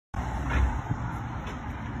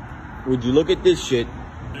would you look at this shit?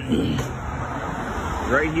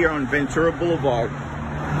 Right here on Ventura Boulevard.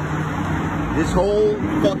 This whole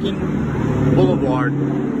fucking boulevard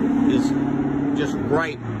is just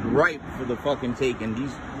ripe for the fucking taking.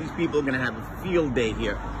 These people are gonna have a field day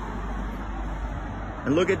here.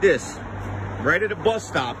 And look at this. Right at a bus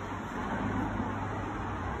stop.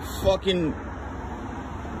 Fucking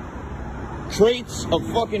crates of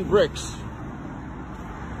fucking bricks.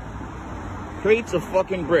 Crates of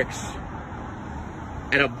fucking bricks.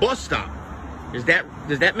 At a bus stop. Does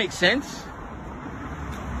that make sense?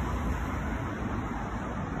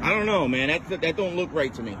 I don't know, man. That don't look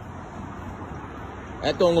right to me.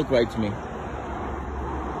 That don't look right to me.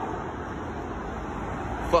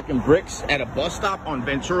 Fucking bricks at a bus stop on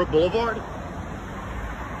Ventura Boulevard?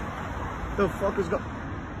 The fuck is going?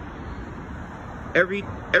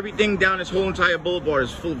 Everything down this whole entire boulevard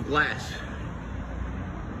is full of glass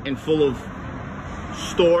and full of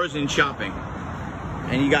stores and shopping.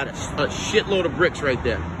 And you got a shitload of bricks right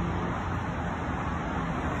there.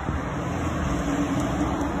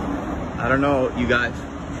 I don't know, you guys.